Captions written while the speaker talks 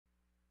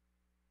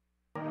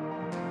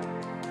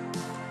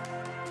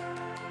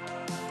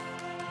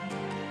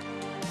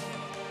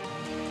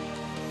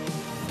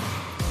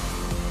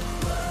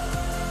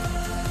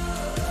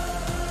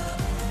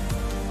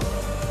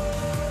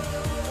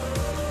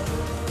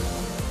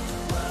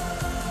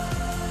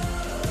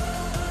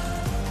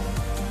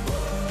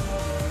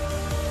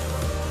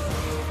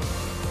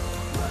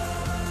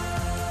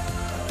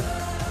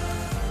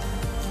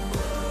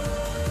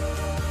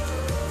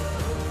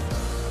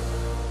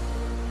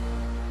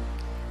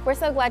We're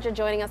so glad you're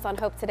joining us on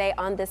Hope Today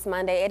on this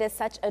Monday. It is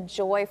such a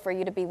joy for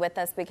you to be with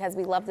us because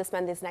we love to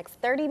spend these next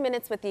 30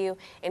 minutes with you,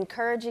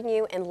 encouraging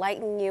you,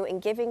 enlightening you,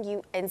 and giving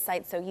you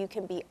insight so you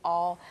can be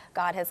all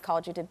God has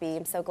called you to be.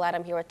 I'm so glad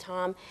I'm here with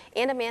Tom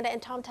and Amanda.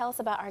 And Tom, tell us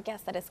about our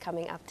guest that is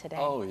coming up today.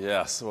 Oh,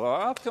 yes. Well,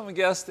 our upcoming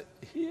guest,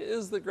 he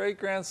is the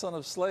great-grandson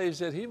of slaves,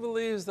 yet he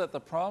believes that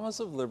the promise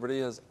of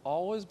liberty has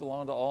always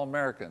belonged to all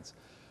Americans.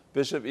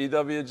 Bishop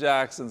E.W.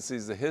 Jackson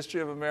sees the history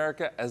of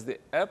America as the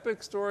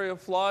epic story of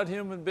flawed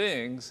human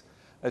beings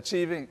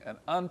achieving an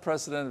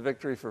unprecedented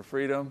victory for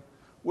freedom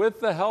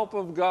with the help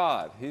of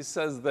God. He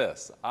says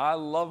this: "I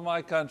love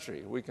my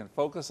country. We can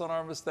focus on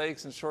our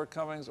mistakes and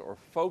shortcomings or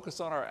focus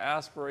on our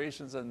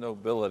aspirations and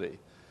nobility."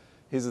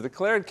 He's a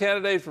declared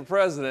candidate for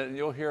president, and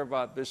you'll hear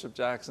about Bishop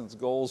Jackson's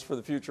goals for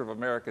the future of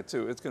America,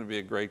 too. It's going to be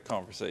a great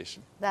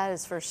conversation. That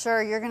is for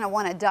sure. You're going to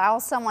want to dial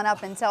someone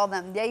up and tell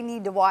them they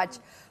need to watch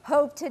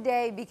Hope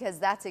Today, because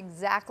that's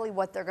exactly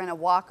what they're going to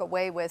walk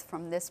away with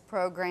from this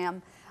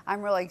program.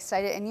 I'm really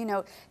excited. And, you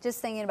know, just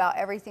thinking about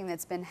everything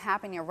that's been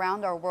happening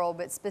around our world,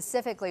 but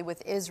specifically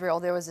with Israel,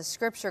 there was a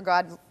scripture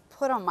God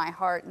put on my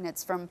heart, and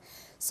it's from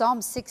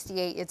Psalm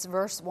 68. It's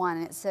verse 1,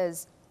 and it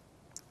says,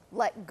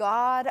 "Let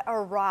God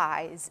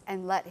arise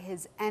and let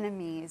his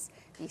enemies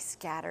be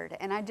scattered."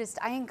 And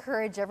I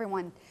encourage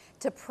everyone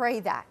to pray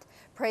that.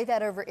 Pray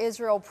that over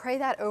Israel, pray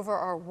that over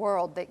our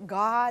world, that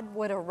God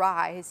would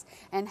arise.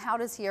 And how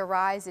does he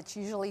arise? It's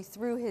usually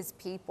through his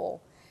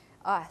people,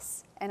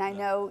 us. And I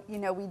know, you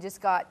know, we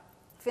just got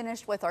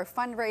finished with our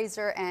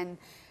fundraiser, and,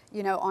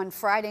 you know, on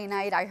Friday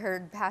night, I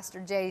heard Pastor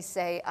Jay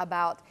say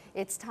about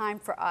it's time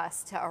for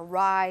us to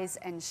arise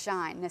and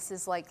shine. This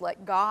is like,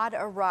 let God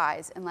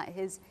arise and let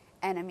his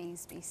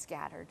enemies be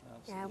scattered.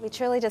 Yeah, we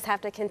truly just have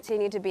to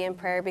continue to be in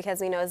prayer,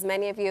 because we know as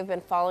many of you have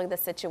been following the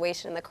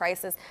situation and the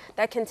crisis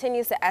that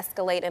continues to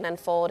escalate and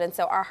unfold. And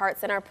so our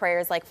hearts and our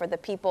prayers, like for the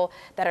people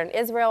that are in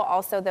Israel,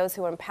 also those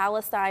who are in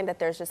Palestine, that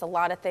there's just a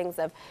lot of things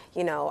of,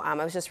 you know, I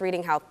was just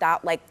reading how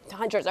like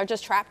hundreds are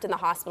just trapped in the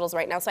hospitals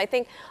right now. So I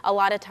think a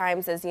lot of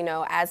times, as you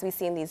know, as we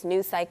see in these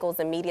news cycles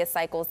and media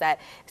cycles, that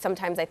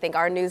sometimes I think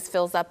our news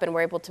fills up and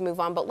we're able to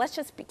move on. But let's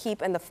just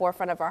keep in the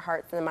forefront of our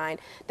hearts and mind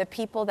the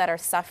people that are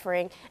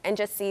suffering, and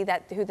just see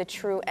that who the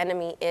true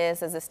enemy is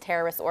this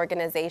terrorist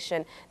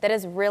organization that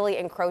is really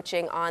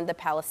encroaching on the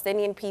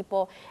Palestinian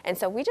people. And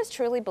so we just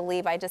truly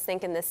believe, I just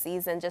think in this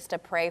season, just to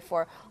pray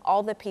for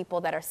all the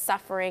people that are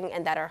suffering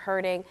and that are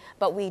hurting,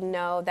 but we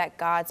know that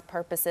God's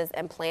purposes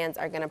and plans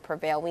are going to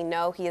prevail. We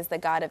know he is the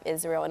God of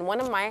Israel. And one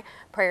of my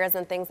prayers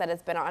and things that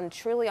has been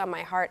truly on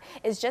my heart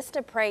is just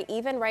to pray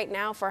even right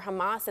now for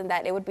Hamas, and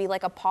that it would be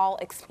like a Paul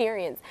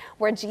experience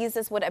where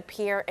Jesus would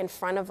appear in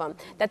front of them,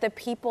 that the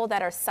people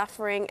that are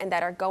suffering and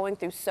that are going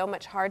through so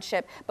much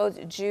hardship,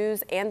 both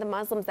Jews and the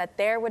Muslims, that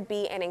there would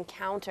be an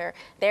encounter,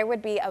 there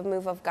would be a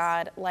move of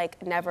God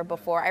like never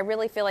before. I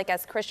really feel like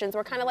as Christians,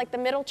 we're kind of like the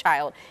middle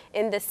child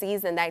in this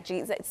season, that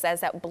Jesus says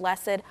that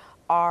blessed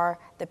are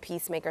the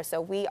peacemakers. So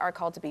we are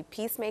called to be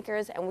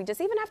peacemakers, and we just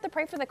even have to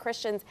pray for the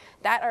Christians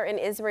that are in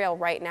Israel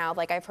right now.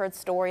 Like I've heard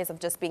stories of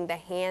just being the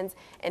hands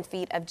and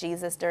feet of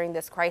Jesus during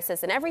this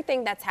crisis and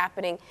everything that's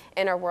happening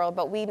in our world.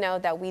 But we know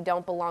that we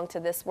don't belong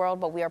to this world,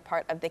 but we are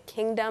part of the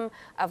kingdom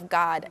of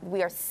God.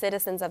 We are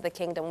citizens of the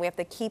kingdom. We have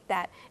to keep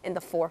that in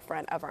the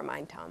forefront of our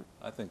mind, Tom.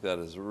 I think that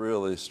is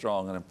really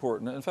strong and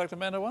important. In fact,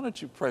 Amanda, why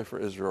don't you pray for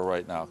Israel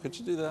right now? Could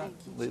you do that?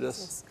 Lead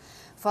us.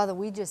 Father,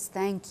 we just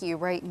thank you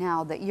right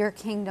now that your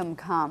kingdom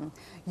come,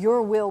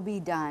 your will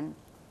be done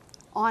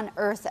on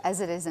earth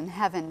as it is in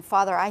heaven.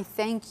 Father, I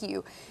thank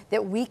you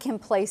that we can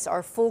place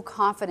our full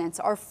confidence,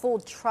 our full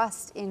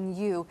trust in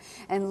you.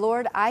 And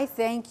Lord, I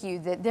thank you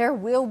that there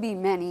will be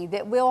many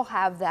that will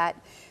have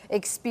that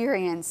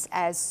experience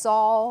as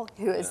Saul,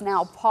 who is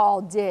now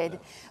Paul, did.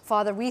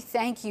 Father, we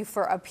thank you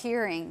for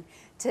appearing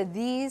to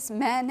these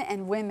men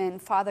and women,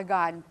 Father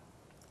God,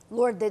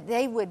 Lord, that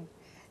they would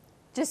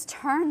just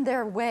turn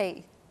their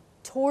way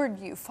toward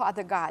you,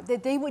 Father God,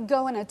 that they would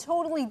go in a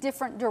totally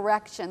different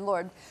direction,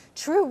 Lord.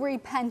 True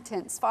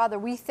repentance, Father,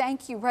 we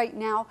thank you right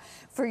now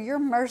for your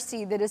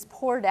mercy that is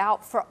poured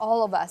out for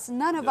all of us.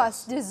 None of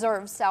us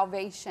deserve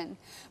salvation,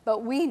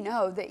 but we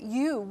know that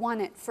you want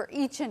it for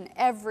each and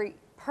every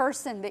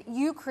person that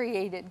you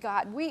created,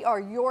 God. We are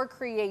your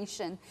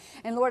creation.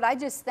 And Lord, I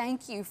just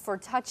thank you for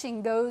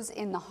touching those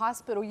in the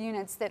hospital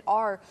units that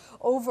are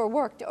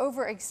overworked,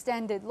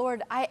 overextended.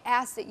 Lord, I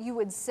ask that you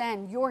would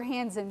send your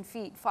hands and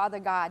feet, Father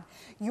God,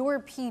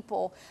 your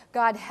people.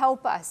 God,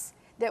 help us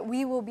that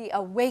we will be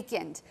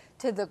awakened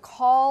to the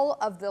call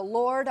of the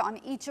Lord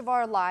on each of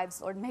our lives.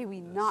 Lord, may we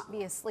not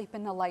be asleep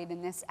in the light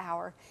in this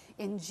hour.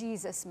 In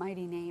Jesus'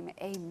 mighty name,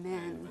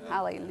 amen.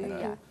 Hallelujah.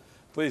 Amen.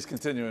 Please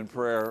continue in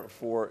prayer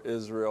for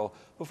Israel.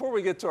 Before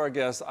we get to our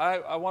guests,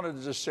 I wanted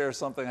to just share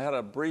something. I had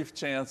a brief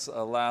chance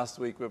last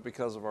week, but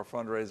because of our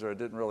fundraiser, I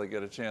didn't really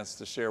get a chance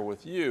to share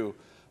with you.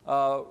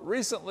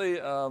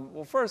 Recently,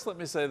 well, first let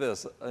me say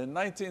this. In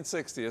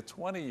 1960, a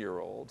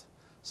 20-year-old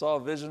saw a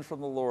vision from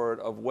the Lord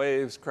of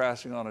waves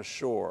crashing on a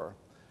shore.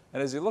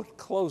 And as he looked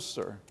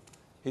closer,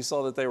 he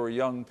saw that they were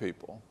young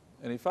people.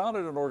 and he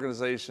founded an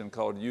organization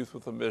called Youth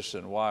with a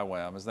Mission,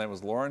 YWAM. His name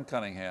was Loren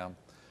Cunningham.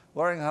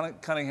 Loren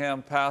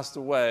Cunningham passed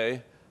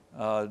away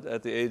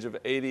at the age of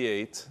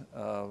 88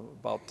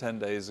 about 10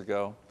 days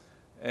ago.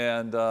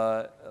 And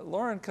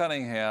Loren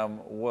Cunningham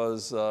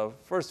was,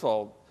 first of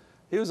all,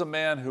 he was a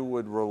man who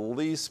would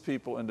release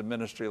people into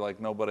ministry like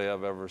nobody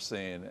I've ever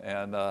seen.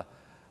 And I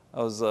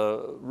was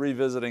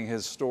revisiting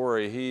his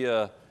story.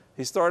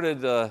 He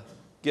started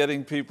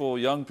getting people,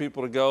 young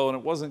people to go, and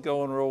it wasn't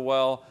going real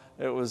well.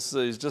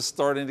 He's just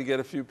starting to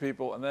get a few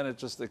people, and then it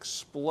just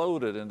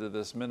exploded into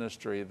this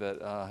ministry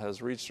that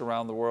has reached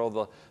around the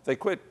world. They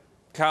quit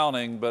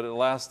counting, but the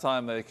last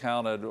time they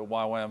counted,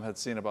 YWAM had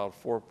seen about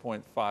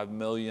 4.5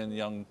 million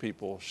young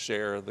people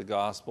share the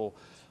gospel.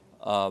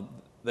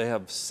 They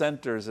have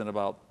centers in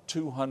about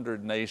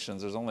 200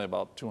 nations. There's only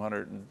about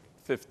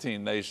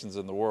 215 nations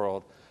in the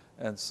world.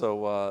 And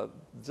so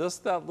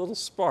just that little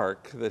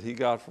spark that he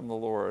got from the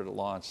Lord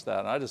launched that.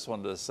 And I just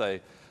wanted to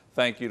say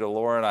thank you to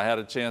Loren. I had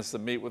a chance to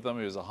meet with him.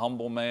 He was a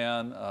humble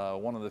man,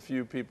 one of the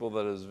few people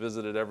that has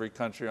visited every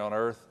country on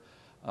earth,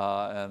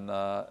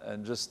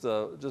 and just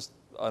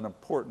an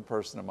important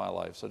person in my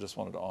life. So I just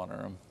wanted to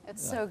honor him.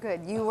 It's so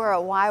good. You were a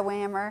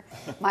YWAMer.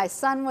 My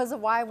son was a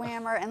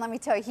YWAMer. And let me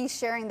tell you, he's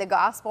sharing the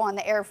gospel on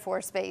the Air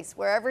Force Base.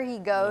 Wherever he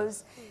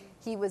goes,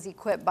 he was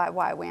equipped by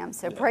YWAM.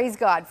 So praise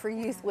God for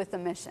Youth with a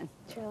Mission.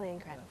 Truly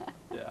incredible.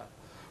 Yeah.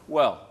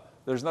 Well,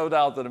 there's no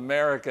doubt that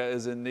America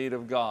is in need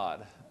of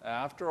God.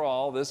 After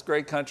all, this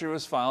great country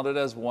was founded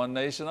as one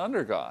nation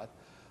under God.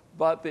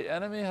 But the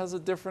enemy has a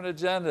different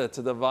agenda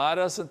to divide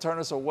us and turn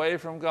us away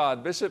from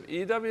God. Bishop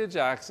E.W.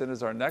 Jackson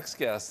is our next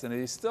guest, and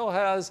he still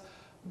has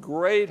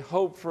great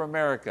hope for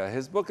America.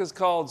 His book is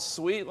called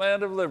Sweet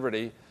Land of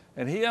Liberty,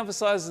 and he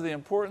emphasizes the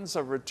importance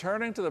of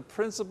returning to the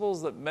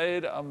principles that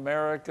made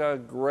America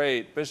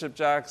great. Bishop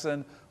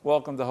Jackson,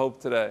 welcome to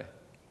Hope Today.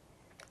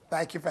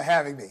 Thank you for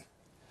having me.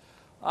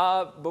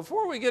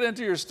 Before we get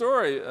into your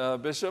story,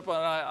 Bishop, and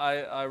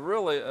I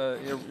really,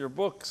 your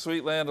book,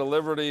 Sweet Land of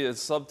Liberty, is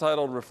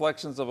subtitled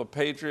Reflections of a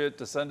Patriot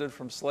Descended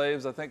from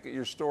Slaves. I think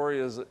your story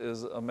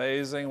is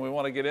amazing. We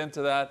want to get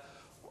into that.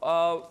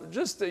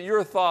 Just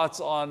your thoughts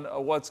on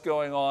what's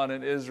going on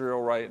in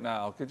Israel right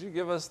now. Could you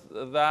give us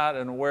that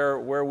and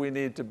where we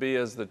need to be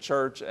as the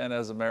church and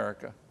as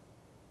America?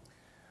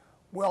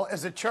 Well,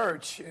 as a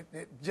church,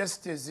 it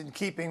just is in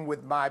keeping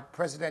with my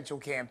presidential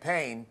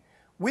campaign,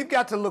 we've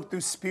got to look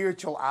through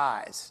spiritual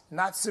eyes,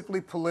 not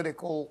simply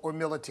political or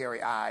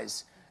military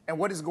eyes. And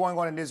what is going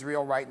on in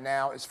Israel right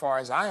now, as far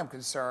as I am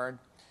concerned,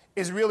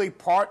 is really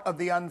part of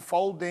the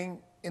unfolding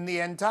in the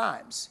end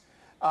times.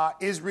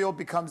 Israel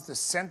becomes the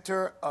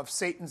center of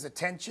Satan's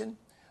attention.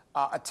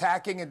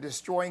 Attacking and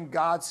destroying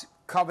God's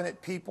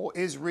covenant people,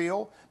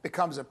 Israel,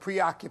 becomes a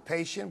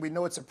preoccupation. We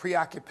know it's a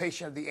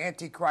preoccupation of the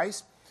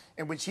Antichrist,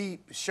 in which he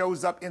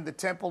shows up in the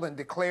temple and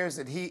declares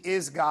that he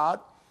is God.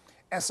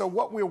 And so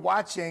what we're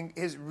watching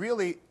is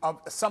really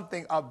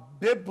something of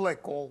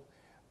biblical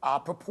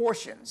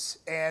proportions.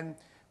 And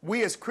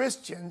we as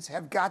Christians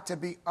have got to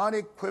be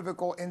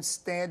unequivocal in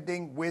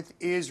standing with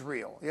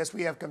Israel. Yes,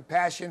 we have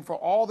compassion for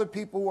all the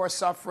people who are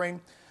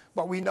suffering,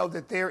 but we know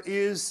that there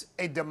is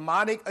a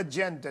demonic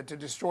agenda to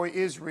destroy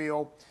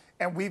Israel,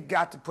 and we've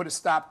got to put a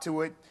stop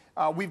to it.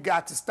 We've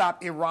got to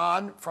stop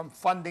Iran from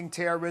funding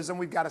terrorism.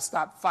 We've got to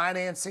stop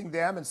financing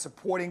them and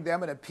supporting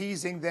them and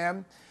appeasing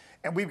them.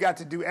 And we've got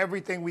to do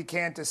everything we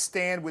can to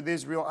stand with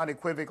Israel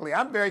unequivocally.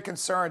 I'm very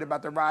concerned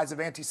about the rise of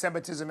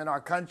anti-Semitism in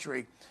our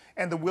country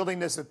and the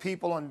willingness of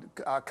people on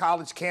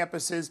college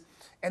campuses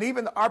and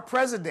even our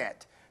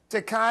president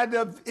to kind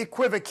of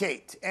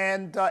equivocate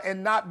and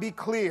not be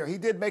clear. He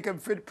did make a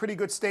pretty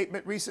good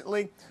statement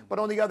recently, but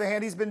on the other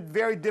hand, he's been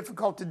very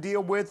difficult to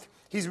deal with.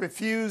 He's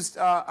refused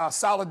a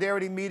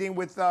solidarity meeting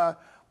with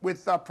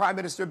Prime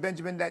Minister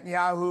Benjamin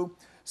Netanyahu.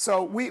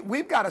 So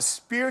we've got a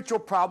spiritual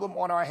problem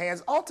on our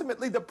hands.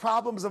 Ultimately, the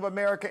problems of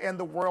America and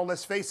the world,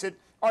 let's face it,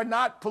 are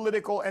not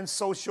political and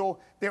social.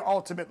 They're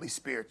ultimately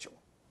spiritual.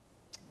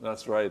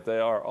 That's right. They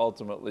are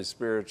ultimately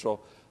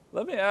spiritual.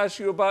 Let me ask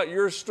you about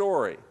your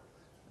story.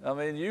 I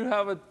mean, you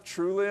have a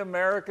truly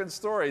American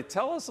story.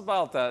 Tell us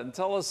about that, and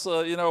tell us,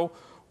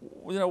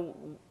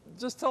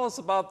 just tell us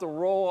about the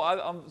role.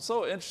 I'm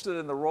so interested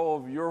in the role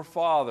of your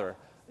father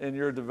in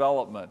your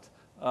development.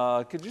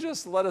 Could you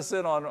just let us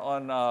in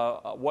on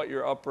what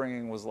your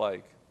upbringing was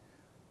like?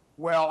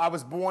 Well, I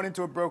was born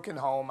into a broken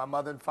home. My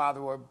mother and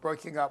father were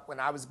breaking up when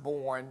I was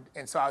born,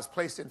 and so I was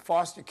placed in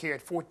foster care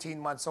at 14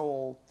 months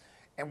old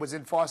and was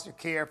in foster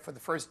care for the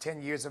first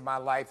 10 years of my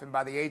life. And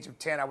by the age of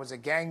 10, I was a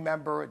gang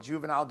member, a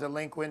juvenile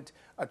delinquent,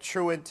 a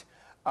truant,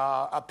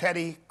 a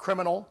petty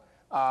criminal.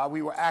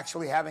 We were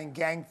actually having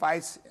gang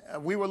fights.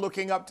 We were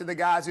looking up to the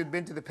guys who'd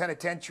been to the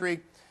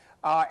penitentiary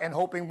and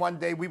hoping one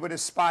day we would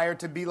aspire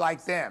to be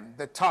like them,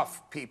 the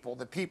tough people,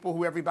 the people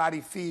who everybody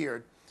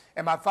feared.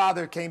 And my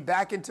father came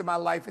back into my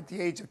life at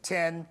the age of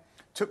 10,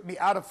 took me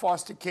out of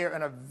foster care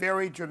in a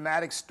very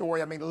dramatic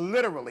story. I mean,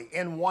 literally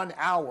in 1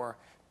 hour,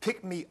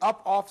 picked me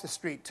up off the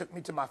street, took me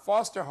to my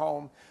foster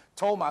home,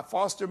 told my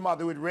foster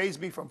mother who had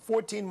raised me from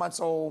 14 months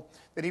old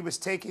that he was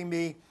taking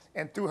me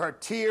And through her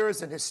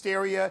tears and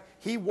hysteria,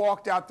 he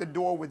walked out the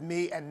door with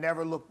me and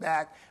never looked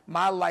back.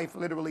 My life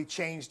literally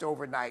changed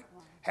overnight.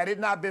 Had it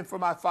not been for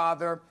my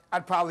father,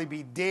 I'd probably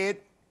be dead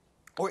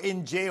or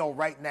in jail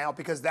right now,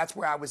 because that's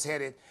where I was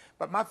headed.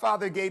 But my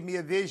father gave me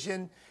a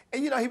vision.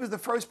 And, he was the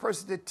first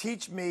person to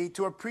teach me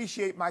to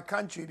appreciate my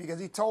country, because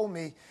he told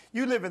me,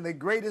 you live in the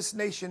greatest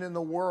nation in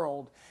the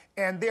world,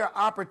 and there are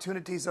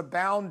opportunities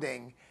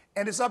abounding,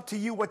 and it's up to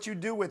you what you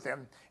do with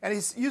them. And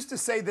he used to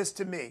say this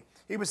to me.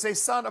 He would say,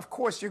 son, of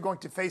course you're going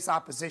to face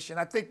opposition.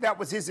 I think that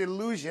was his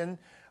allusion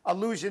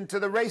to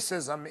the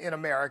racism in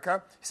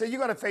America. He said, you're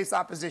going to face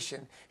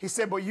opposition. He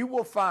said, but you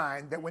will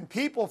find that when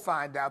people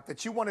find out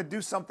that you want to do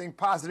something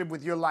positive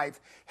with your life,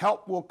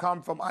 help will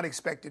come from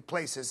unexpected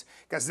places,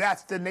 because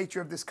that's the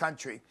nature of this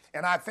country.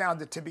 And I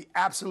found it to be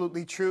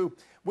absolutely true,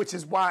 which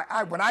is why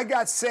when I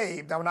got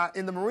saved,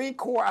 in the Marine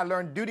Corps, I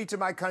learned duty to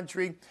my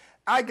country.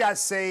 I got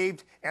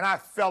saved and I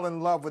fell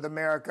in love with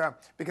America,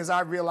 because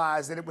I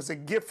realized that it was a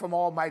gift from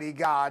Almighty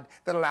God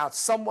that allowed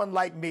someone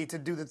like me to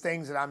do the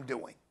things that I'm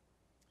doing.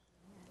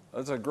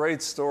 That's a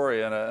great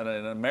story and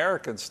an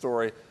American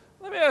story.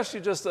 Let me ask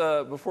you just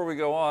before we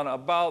go on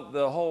about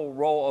the whole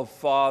role of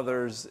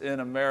fathers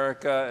in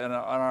America and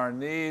our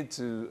need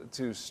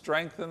to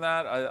strengthen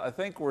that. I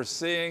think we're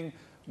seeing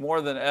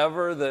more than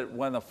ever that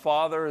when a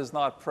father is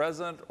not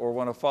present, or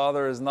when a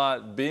father is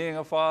not being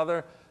a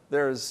father,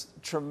 there's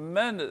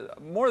tremendous,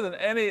 more than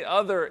any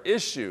other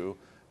issue,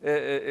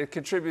 it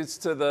contributes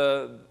to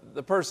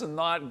the person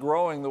not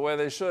growing the way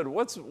they should.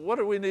 What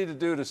do we need to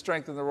do to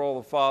strengthen the role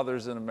of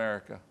fathers in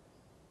America?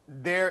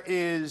 There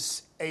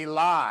is a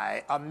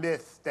lie, a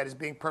myth that is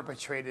being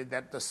perpetrated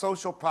that the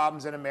social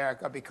problems in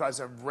America, because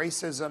of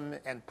racism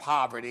and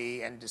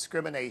poverty and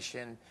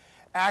discrimination,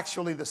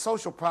 actually the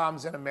social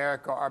problems in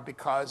America are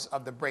because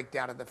of the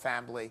breakdown of the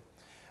family.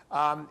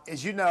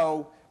 As you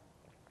know,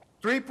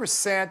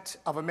 3%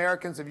 of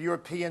Americans of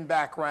European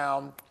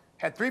background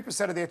had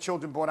 3% of their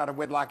children born out of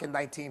wedlock in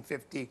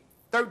 1950.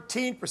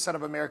 13%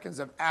 of Americans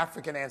of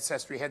African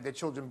ancestry had their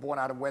children born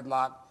out of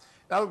wedlock.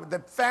 Now, the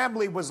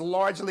family was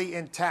largely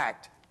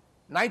intact.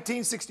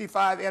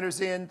 1965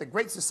 enters in, the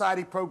Great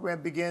Society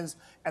program begins,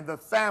 and the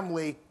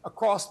family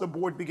across the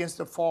board begins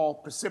to fall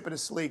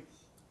precipitously.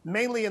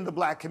 Mainly in the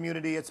black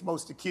community, it's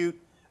most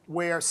acute,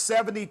 where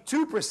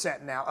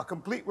 72% now, a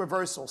complete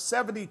reversal,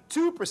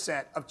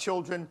 72% of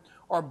children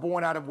are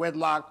born out of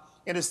wedlock.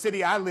 In a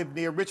city I live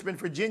near, Richmond,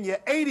 Virginia,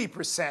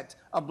 80%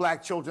 of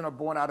black children are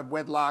born out of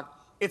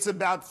wedlock. It's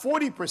about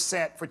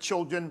 40% for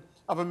children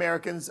of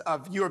Americans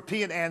of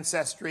European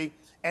ancestry,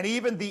 and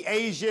even the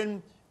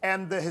Asian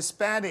and the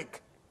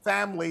Hispanic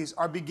families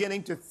are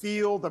beginning to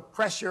feel the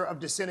pressure of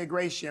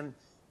disintegration.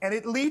 And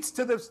it leads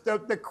to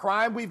the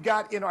crime we've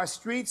got in our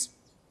streets.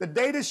 The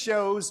data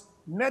shows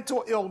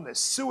mental illness,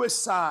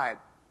 suicide,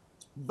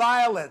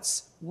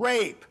 violence,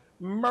 rape,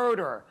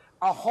 murder,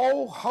 a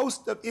whole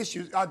host of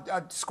issues,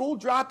 school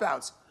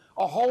dropouts,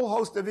 a whole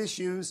host of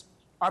issues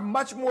are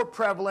much more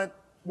prevalent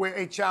where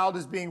a child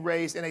is being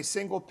raised in a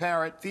single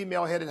parent,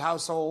 female-headed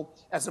household,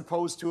 as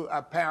opposed to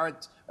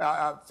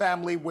a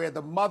family where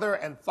the mother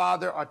and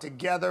father are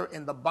together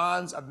in the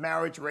bonds of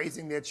marriage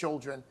raising their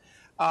children.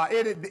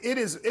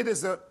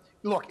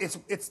 Look,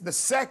 it's the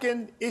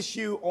second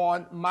issue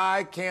on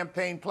my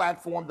campaign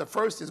platform. The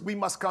first is we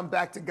must come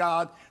back to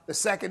God. The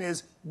second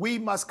is we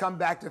must come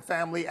back to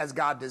family as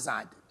God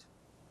designed it.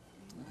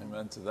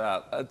 Amen to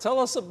that. Tell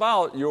us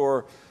about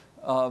your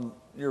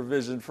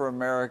vision for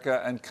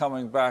America and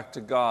coming back to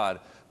God.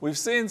 We've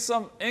seen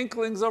some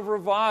inklings of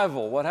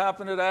revival, what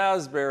happened at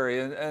Asbury,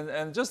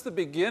 and just the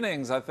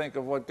beginnings, I think,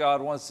 of what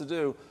God wants to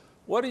do.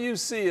 What do you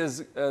see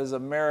as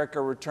America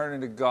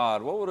returning to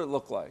God? What would it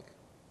look like?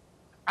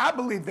 I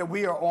believe that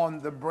we are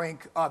on the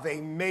brink of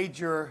a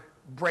major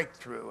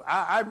breakthrough.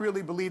 I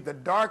really believe the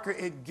darker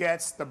it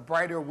gets, the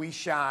brighter we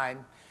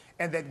shine,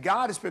 and that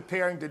God is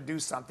preparing to do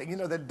something. You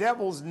know, the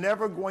devil's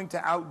never going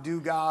to outdo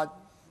God.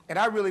 And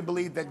I really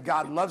believe that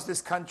God loves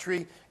this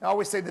country. I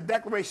always say the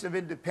Declaration of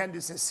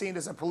Independence is seen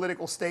as a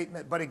political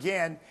statement, but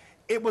again,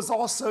 it was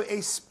also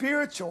a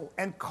spiritual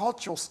and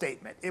cultural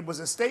statement. It was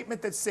a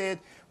statement that said,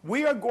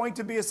 we are going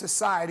to be a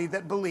society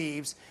that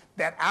believes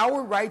that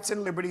our rights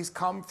and liberties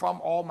come from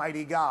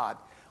Almighty God.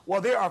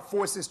 Well, there are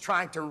forces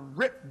trying to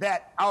rip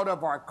that out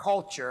of our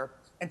culture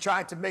and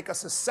trying to make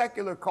us a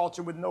secular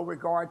culture with no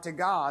regard to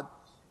God.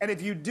 And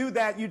if you do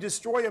that, you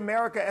destroy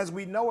America as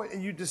we know it,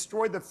 and you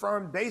destroy the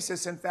firm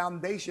basis and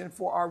foundation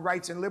for our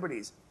rights and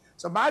liberties.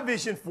 So my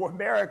vision for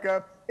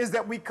America is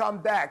that we come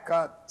back.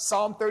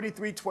 Psalm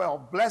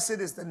 33:12, blessed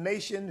is the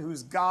nation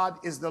whose God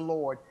is the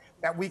Lord.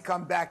 That we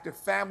come back to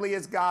family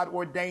as God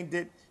ordained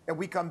it, that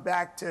we come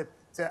back to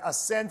a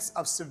sense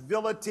of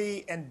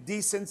civility and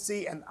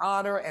decency and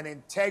honor and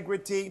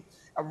integrity,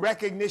 a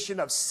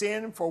recognition of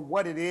sin for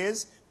what it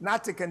is,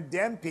 not to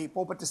condemn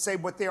people, but to say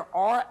what there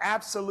are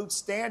absolute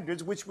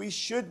standards which we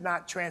should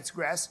not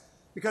transgress,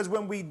 because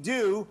when we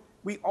do,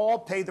 we all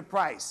pay the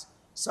price.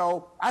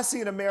 So I see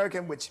an America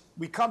in which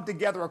we come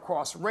together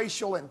across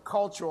racial and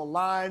cultural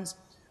lines.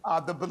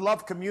 the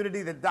beloved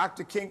community that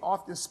Dr. King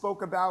often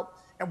spoke about,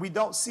 and we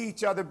don't see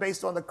each other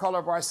based on the color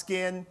of our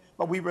skin,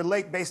 but we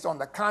relate based on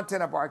the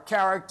content of our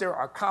character,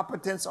 our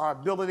competence, our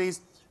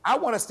abilities. I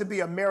want us to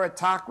be a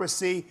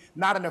meritocracy,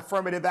 not an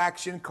affirmative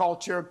action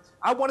culture.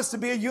 I want us to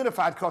be a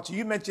unified culture.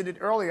 You mentioned it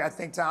earlier, I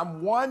think,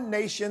 Tom. One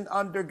nation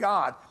under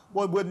God.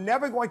 Well, we're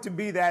never going to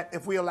be that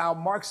if we allow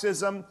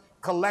Marxism,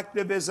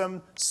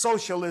 collectivism,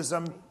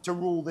 socialism to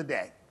rule the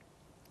day.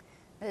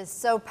 It is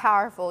so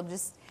powerful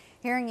just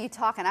hearing you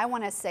talk. And I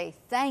want to say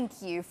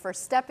thank you for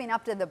stepping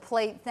up to the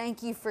plate.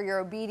 Thank you for your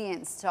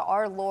obedience to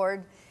our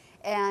Lord.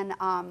 And,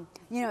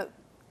 you know,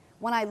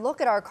 when I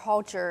look at our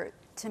culture,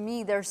 to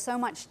me, there's so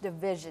much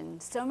division,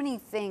 so many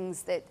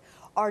things that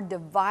are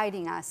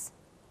dividing us.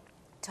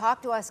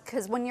 Talk to us,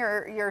 because when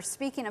you're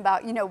speaking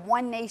about, you know,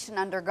 one nation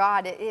under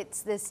God,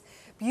 it's this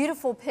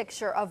beautiful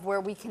picture of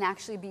where we can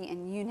actually be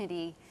in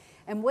unity.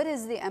 And what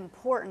is the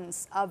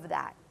importance of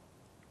that?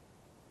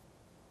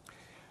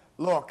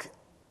 Look,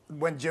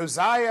 when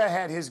Josiah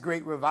had his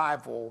great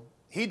revival,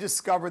 he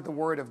discovered the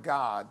Word of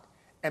God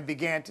and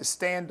began to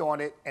stand on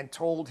it and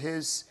told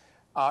his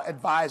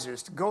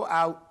advisors to go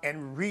out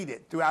and read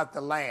it throughout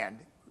the land,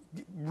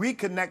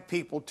 reconnect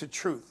people to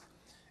truth.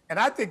 And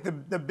I think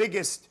the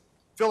biggest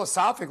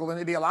philosophical and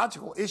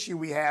ideological issue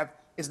we have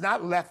is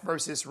not left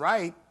versus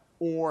right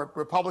or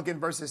Republican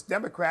versus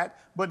Democrat,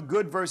 but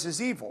good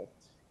versus evil.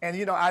 And,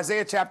 you know,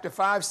 Isaiah chapter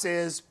 5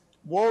 says,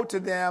 woe to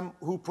them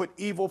who put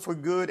evil for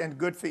good and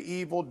good for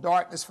evil,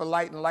 darkness for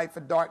light and light for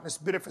darkness,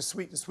 bitter for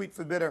sweet and sweet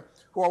for bitter,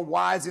 who are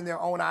wise in their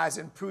own eyes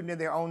and prudent in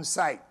their own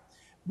sight.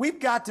 We've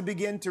got to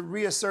begin to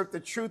reassert the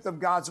truth of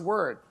God's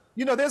word.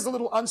 You know, there's a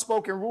little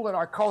unspoken rule in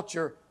our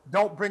culture.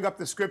 Don't bring up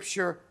the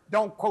scripture.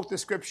 Don't quote the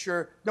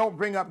scripture. Don't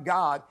bring up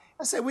God.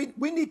 I say we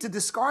need to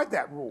discard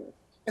that rule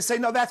and say,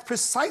 no, that's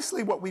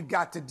precisely what we've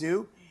got to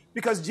do,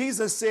 because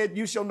Jesus said,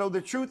 you shall know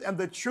the truth and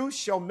the truth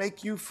shall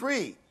make you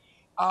free.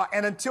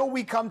 And until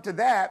we come to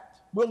that,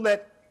 we'll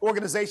let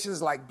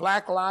organizations like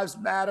Black Lives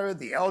Matter,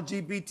 the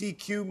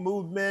LGBTQ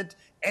movement,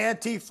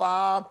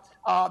 Antifa,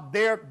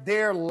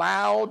 their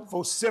loud,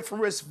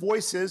 vociferous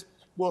voices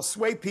will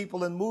sway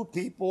people and move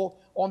people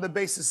on the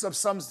basis of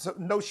some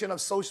notion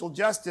of social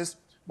justice,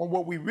 when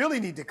what we really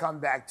need to come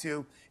back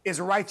to is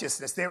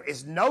righteousness. There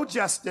is no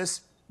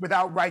justice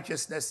without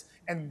righteousness,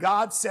 and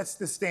God sets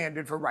the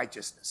standard for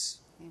righteousness.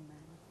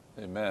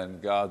 Amen.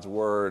 God's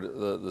word,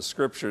 the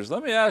scriptures.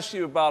 Let me ask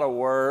you about a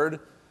word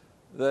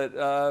that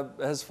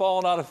has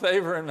fallen out of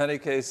favor in many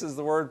cases,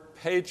 the word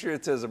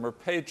patriotism or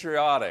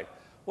patriotic.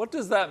 What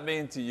does that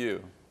mean to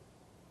you?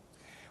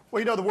 Well,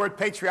 you know, the word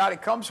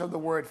patriotic comes from the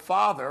word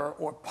father,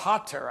 or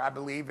pater, I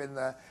believe, in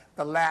the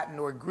Latin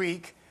or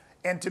Greek.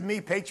 And to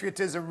me,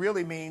 patriotism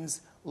really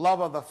means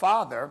love of the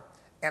father.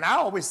 And I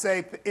always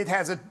say it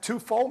has a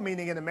twofold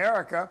meaning in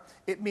America.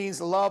 It means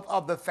love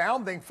of the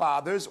founding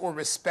fathers, or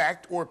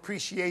respect or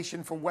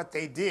appreciation for what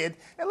they did.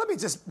 And let me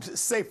just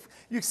say,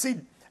 you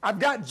see, I've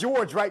got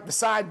George right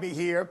beside me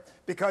here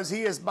because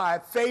he is my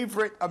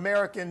favorite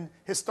American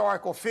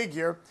historical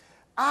figure.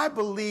 I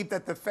believe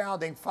that the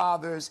founding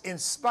fathers, in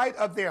spite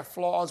of their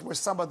flaws, were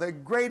some of the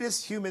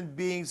greatest human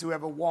beings who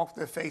ever walked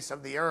the face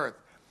of the earth.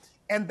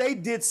 And they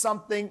did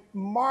something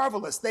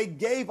marvelous. They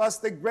gave us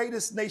the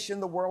greatest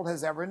nation the world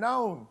has ever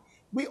known.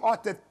 We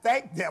ought to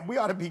thank them. We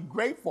ought to be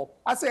grateful.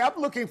 I say, I'm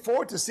looking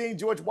forward to seeing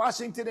George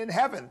Washington in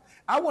heaven.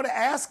 I want to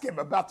ask him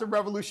about the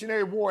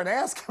Revolutionary War and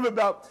ask him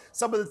about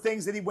some of the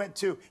things that he went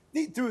through.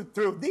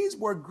 These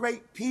were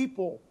great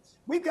people.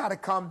 We've got to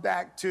come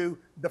back to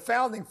the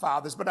founding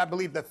fathers, but I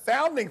believe the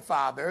founding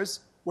fathers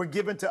were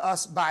given to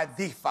us by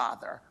the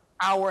Father,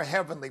 our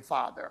Heavenly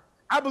Father.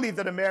 I believe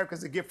that America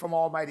is a gift from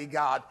Almighty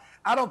God.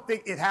 I don't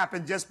think it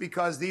happened just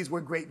because these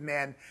were great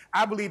men.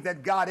 I believe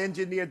that God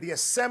engineered the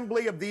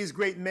assembly of these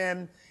great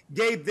men,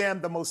 gave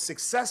them the most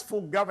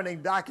successful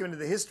governing document in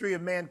the history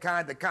of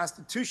mankind, the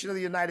Constitution of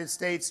the United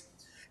States,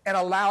 and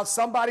allowed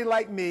somebody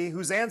like me,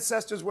 whose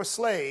ancestors were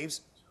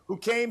slaves, who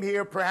came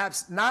here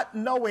perhaps not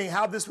knowing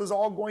how this was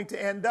all going to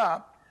end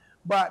up,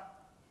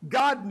 but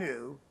God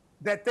knew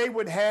that they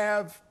would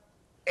have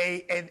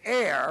an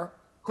heir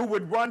who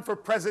would run for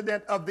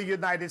president of the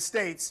United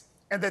States,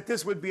 and that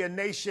this would be a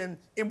nation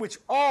in which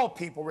all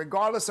people,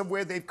 regardless of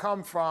where they've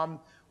come from,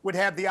 would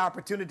have the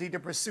opportunity to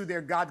pursue their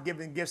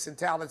God-given gifts and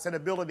talents and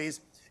abilities.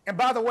 And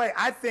by the way,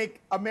 I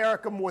think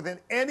America, more than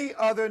any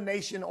other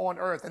nation on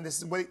earth, and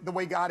this is the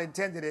way God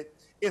intended it,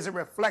 is a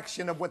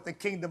reflection of what the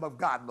kingdom of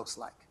God looks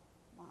like.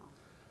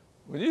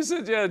 When you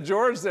said you had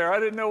George there, I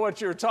didn't know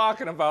what you were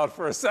talking about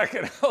for a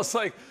second. I was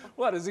like,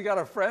 what, has he got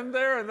a friend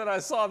there? And then I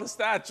saw the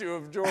statue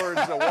of George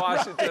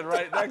Washington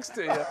right next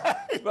to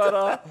you.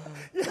 But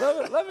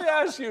let me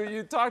ask you,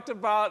 you talked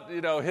about, you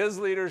know, his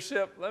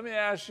leadership. Let me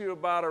ask you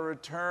about a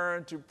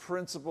return to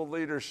principled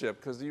leadership,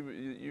 because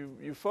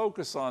you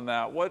focus on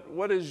that.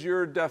 What is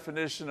your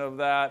definition of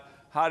that?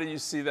 How do you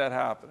see that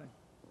happening?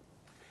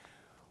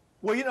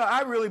 Well, you know,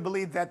 I really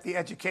believe that the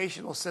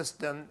educational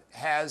system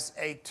has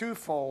a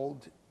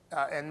twofold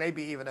and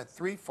maybe even a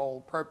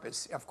threefold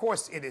purpose. Of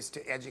course, it is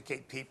to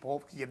educate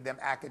people, give them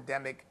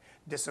academic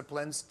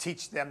disciplines,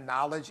 teach them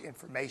knowledge,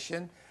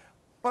 information,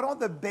 but on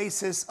the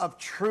basis of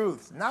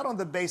truth, not on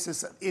the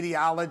basis of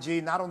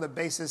ideology, not on the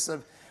basis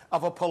of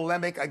a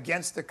polemic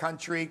against the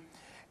country.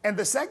 And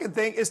the second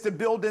thing is to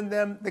build in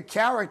them the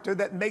character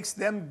that makes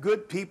them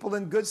good people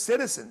and good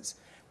citizens.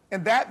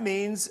 And that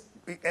means,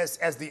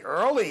 as the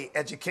early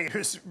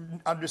educators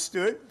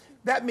understood,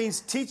 that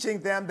means teaching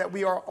them that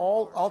we are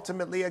all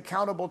ultimately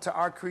accountable to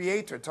our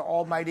Creator, to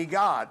Almighty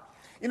God.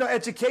 You know,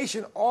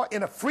 education,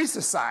 in a free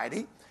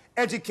society,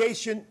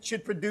 education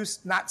should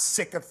produce not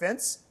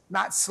sycophants,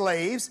 not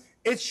slaves.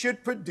 It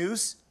should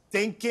produce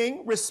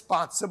thinking,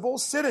 responsible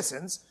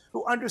citizens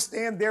who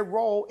understand their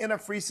role in a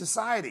free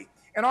society.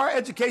 And our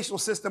educational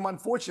system,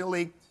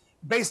 unfortunately,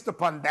 based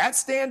upon that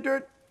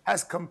standard,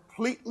 has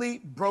completely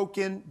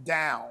broken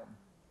down.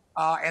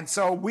 And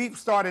so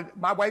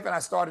my wife and I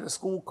started a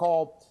school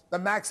called the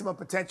Maximum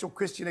Potential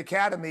Christian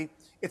Academy.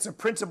 It's a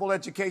principal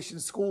education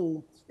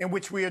school in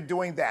which we are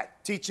doing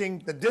that,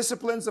 teaching the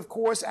disciplines, of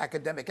course,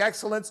 academic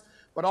excellence,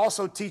 but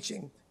also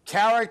teaching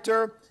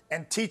character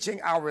and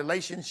teaching our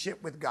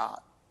relationship with God.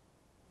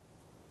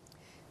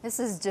 This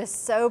is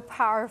just so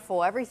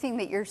powerful, everything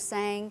that you're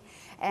saying.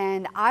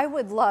 And I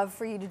would love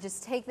for you to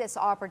just take this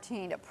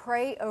opportunity to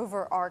pray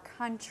over our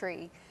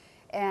country.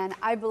 And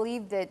I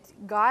believe that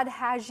God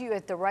has you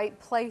at the right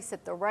place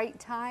at the right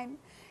time.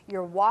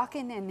 You're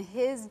walking in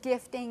His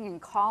gifting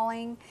and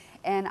calling.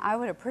 And I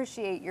would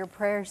appreciate your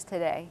prayers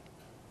today.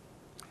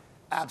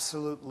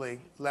 Absolutely.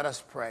 Let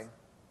us pray.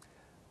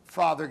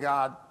 Father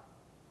God,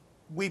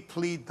 we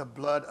plead the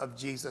blood of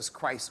Jesus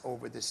Christ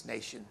over this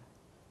nation,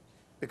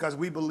 because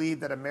we believe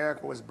that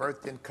America was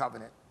birthed in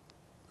covenant.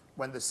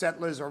 When the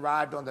settlers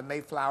arrived on the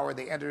Mayflower,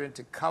 they entered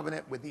into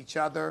covenant with each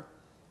other,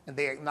 and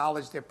they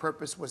acknowledged their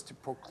purpose was to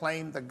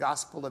proclaim the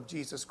gospel of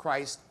Jesus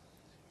Christ.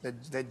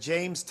 The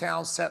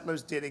Jamestown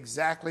settlers did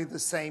exactly the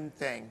same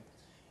thing.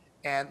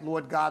 And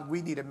Lord God,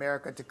 we need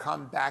America to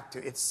come back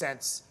to its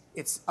sense,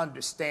 its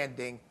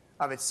understanding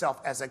of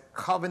itself as a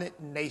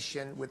covenant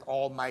nation with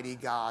Almighty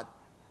God.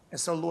 And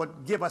so, Lord,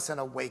 give us an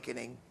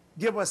awakening,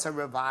 give us a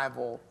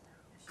revival.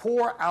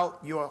 Pour out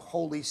your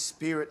Holy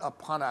Spirit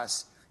upon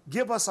us.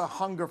 Give us a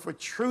hunger for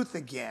truth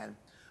again,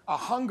 a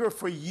hunger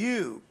for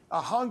you,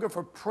 a hunger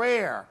for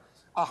prayer,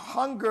 a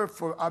hunger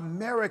for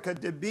America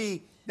to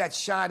be that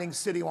shining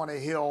city on a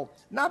hill,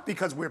 not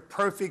because we're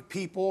perfect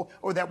people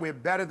or that we're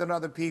better than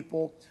other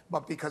people,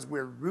 but because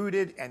we're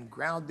rooted and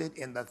grounded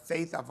in the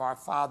faith of our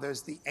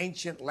fathers, the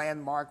ancient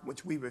landmark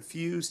which we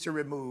refuse to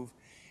remove,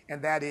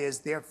 and that is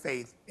their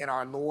faith in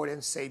our Lord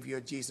and Savior,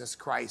 Jesus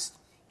Christ.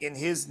 In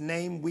His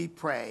name we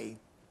pray.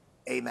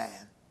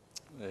 Amen.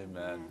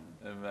 Amen.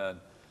 Amen.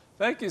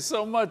 Thank you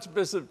so much,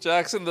 Bishop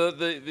Jackson.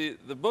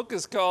 The book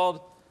is called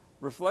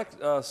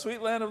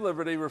Sweet Land of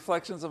Liberty,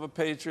 Reflections of a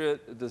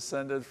Patriot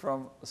Descended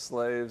from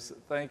Slaves.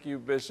 Thank you,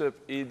 Bishop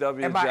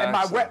E.W. Jackson. And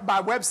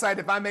my website,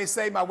 if I may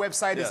say, my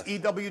website Yes. is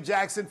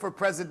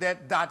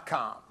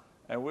ewjacksonforpresident.com.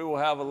 And we will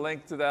have a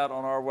link to that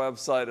on our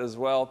website as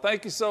well.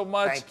 Thank you so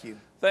much. Thank you.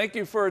 Thank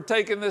you for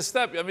taking this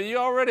step. I mean, you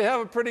already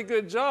have a pretty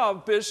good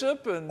job,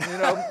 Bishop, and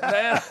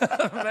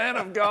man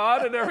of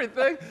God and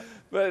everything.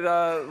 But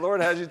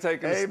Lord has you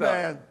taken a step.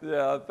 Amen.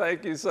 Yeah,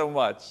 thank you so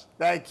much.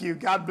 Thank you.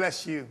 God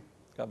bless you.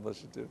 God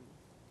bless you too.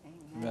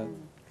 Amen.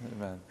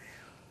 Amen.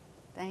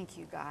 Thank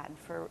you, God,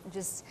 for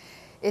just,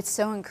 it's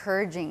so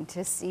encouraging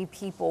to see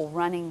people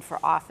running for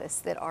office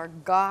that are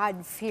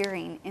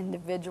God-fearing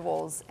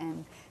individuals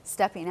and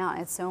stepping out.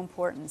 It's so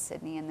important,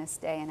 Sydney, in this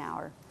day and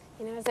hour.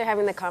 You know, as they're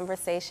having the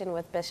conversation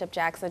with Bishop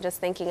Jackson, just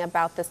thinking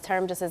about this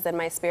term just is in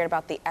my spirit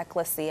about the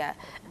ecclesia,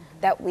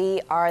 that we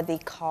are the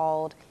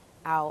called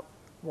out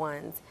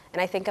ones.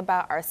 And I think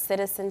about our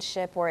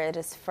citizenship where it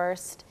is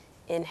first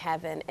in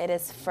heaven. It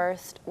is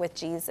first with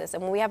Jesus.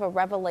 And when we have a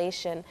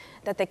revelation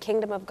that the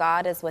kingdom of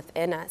God is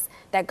within us,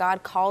 that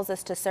God calls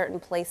us to certain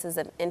places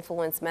of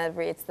influence,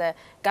 whether it's the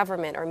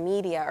government or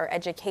media or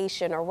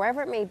education or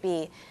wherever it may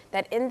be,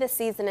 that in this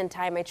season and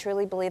time, I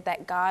truly believe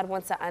that God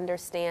wants to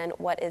understand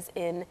what is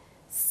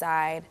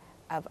inside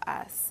of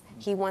us.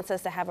 He wants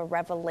us to have a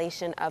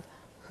revelation of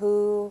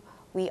who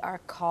we are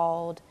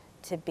called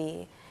to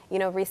be. You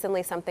know,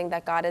 recently something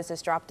that God has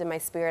just dropped in my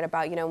spirit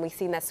about, you know, we've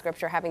seen that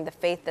scripture having the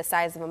faith the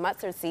size of a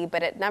mustard seed,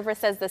 but it never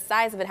says the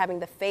size of it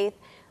having the faith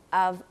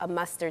of a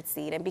mustard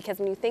seed. And because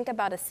when you think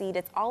about a seed,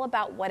 it's all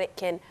about what it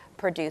can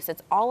produce.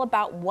 It's all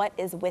about what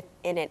is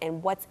within it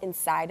and what's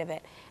inside of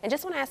it. And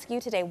just want to ask you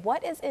today,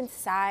 what is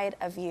inside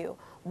of you?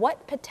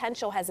 What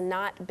potential has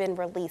not been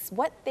released?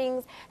 What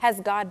things has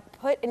God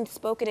put and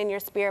spoken in your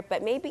spirit,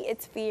 but maybe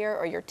it's fear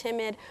or you're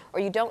timid or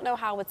you don't know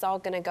how it's all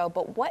going to go,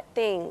 but what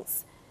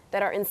things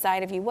that are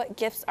inside of you, what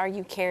gifts are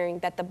you carrying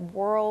that the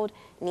world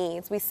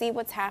needs? We see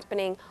what's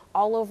happening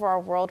all over our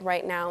world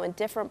right now in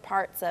different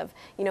parts of,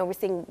 you know, we're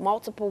seeing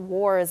multiple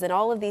wars and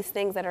all of these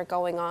things that are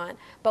going on,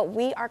 but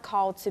we are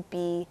called to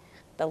be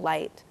the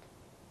light.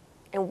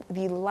 And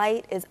the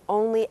light is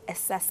only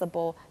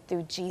accessible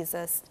through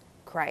Jesus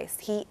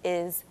Christ. He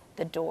is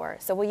the door.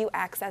 So will you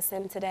access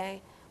Him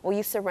today? Will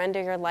you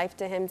surrender your life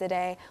to Him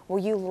today? Will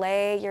you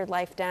lay your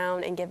life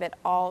down and give it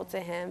all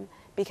to Him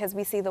because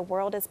we see the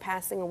world is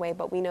passing away,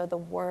 but we know the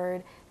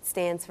Word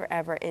stands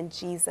forever, and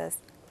Jesus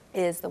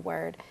is the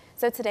Word.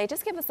 So today,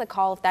 just give us a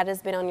call if that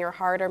has been on your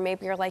heart, or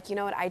maybe you're like, you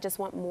know what, I just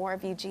want more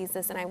of you,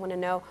 Jesus, and I want to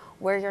know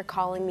where you're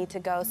calling me to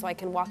go so I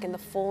can walk in the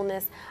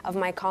fullness of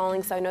my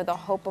calling, so I know the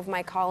hope of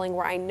my calling,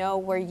 where I know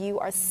where you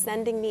are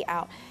sending me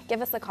out. Give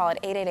us a call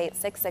at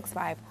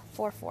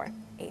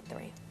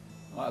 888-665-4483.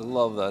 I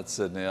love that,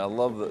 Sydney. I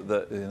love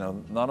that, you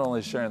know, not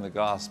only sharing the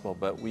gospel,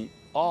 but we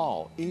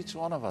all, each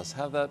one of us,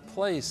 have that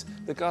place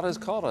that God has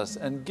called us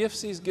and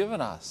gifts He's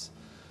given us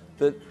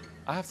that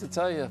I have to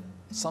tell you,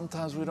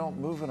 sometimes we don't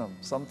move in them.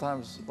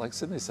 Sometimes, like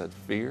Sydney said,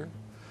 fear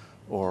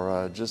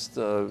or just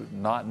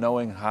not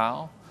knowing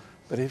how.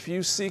 But if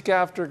you seek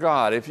after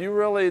God, if you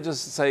really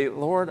just say,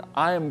 Lord,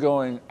 I am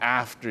going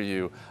after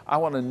you. I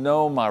want to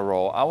know my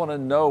role. I want to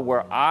know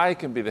where I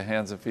can be the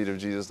hands and feet of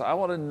Jesus. I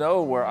want to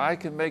know where I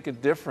can make a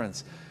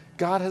difference.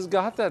 God has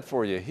got that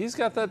for you. He's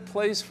got that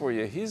place for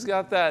you. He's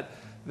got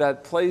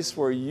that place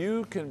where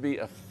you can be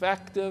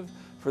effective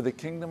for the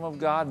kingdom of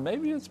God.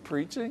 Maybe it's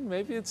preaching,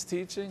 maybe it's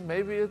teaching,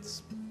 maybe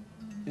it's,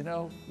 you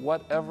know,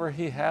 whatever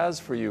He has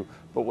for you.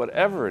 But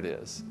whatever it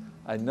is,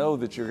 I know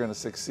that you're going to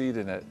succeed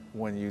in it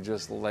when you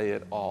just lay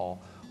it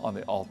all on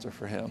the altar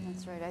for Him.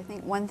 That's right. I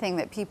think one thing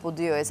that people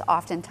do is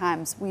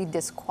oftentimes we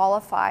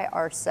disqualify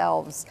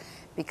ourselves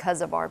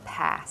because of our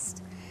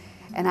past.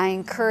 And I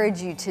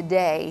encourage you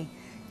today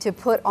to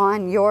put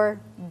on your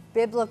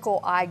biblical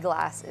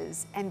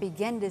eyeglasses and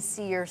begin to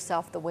see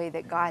yourself the way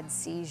that God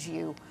sees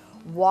you,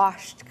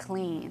 washed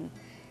clean.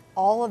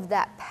 All of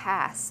that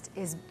past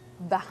is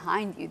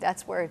behind you.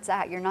 That's where it's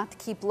at. You're not to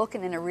keep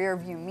looking in a rear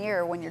view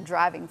mirror when you're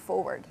driving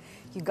forward.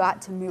 You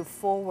got to move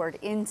forward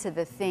into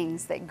the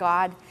things that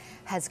God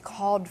has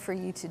called for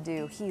you to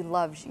do. He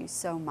loves you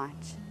so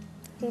much.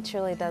 He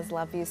truly does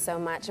love you so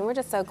much, and we're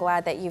just so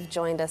glad that you've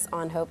joined us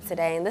on Hope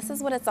today. And this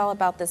is what it's all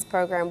about, this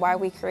program, why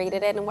we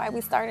created it and why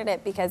we started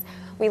it, because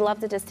we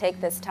love to just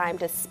take this time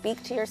to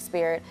speak to your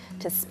spirit,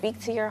 to speak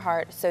to your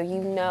heart, so you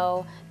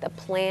know the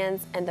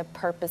plans and the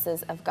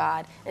purposes of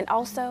God, and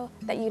also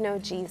that you know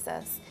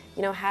Jesus.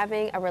 You know,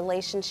 having a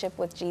relationship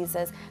with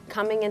Jesus,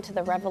 coming into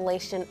the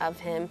revelation of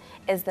Him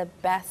is the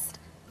best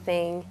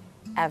thing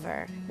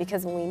ever,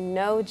 because when we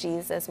know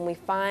Jesus, when we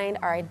find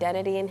our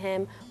identity in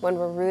Him, when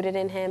we're rooted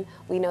in Him,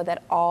 we know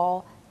that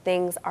all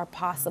things are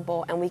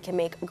possible, and we can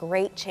make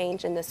great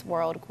change in this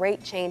world,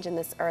 great change in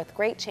this earth,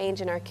 great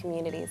change in our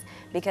communities,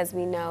 because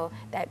we know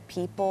that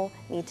people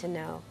need to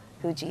know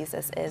who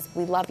Jesus is.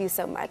 We love you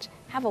so much.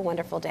 Have a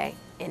wonderful day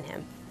in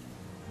Him.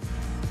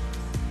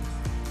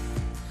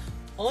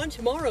 On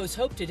tomorrow's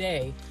Hope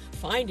Today,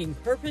 finding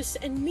purpose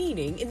and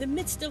meaning in the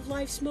midst of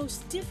life's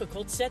most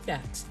difficult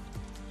setbacks.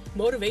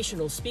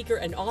 Motivational speaker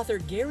and author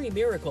Gary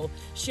Miracle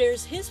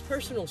shares his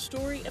personal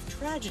story of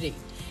tragedy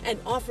and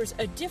offers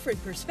a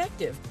different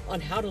perspective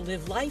on how to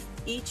live life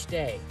each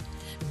day.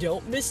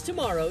 Don't miss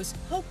tomorrow's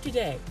Hope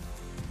Today.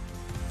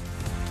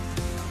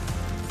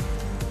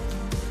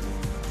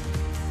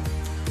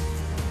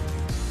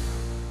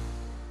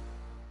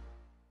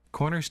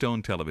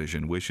 Cornerstone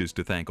Television wishes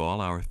to thank all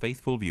our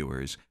faithful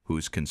viewers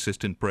whose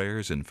consistent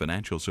prayers and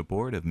financial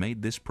support have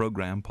made this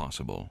program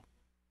possible.